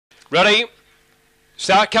Ready.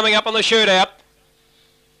 Start coming up on the shootout.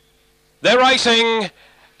 They're racing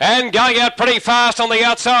and going out pretty fast on the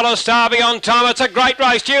outside of Star Beyond Time. It's a great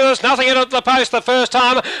race. There's nothing in it at the post the first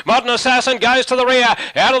time. Modern Assassin goes to the rear.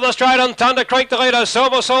 Out of the straight on Thunder Creek the leader.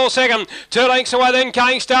 Silver Saul second. 2 lengths away then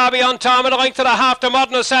came Star Beyond Time and a length and a half to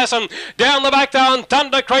Modern Assassin. Down the back though on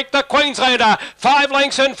Thunder Creek the Queenslander. 5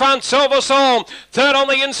 lengths in front Silver Saul. Third on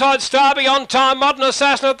the inside Star Beyond Time. Modern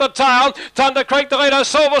Assassin at the tail. Thunder Creek the leader.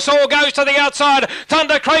 Silver Saul goes to the outside.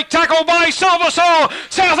 Thunder Creek tackled by Silver Saul.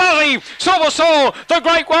 South Aussie. Silver Saul the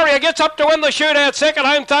great warrior gets up to win the shootout. Second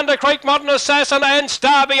home Thunder Creek, Modern Assassin and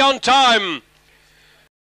Star Beyond Time.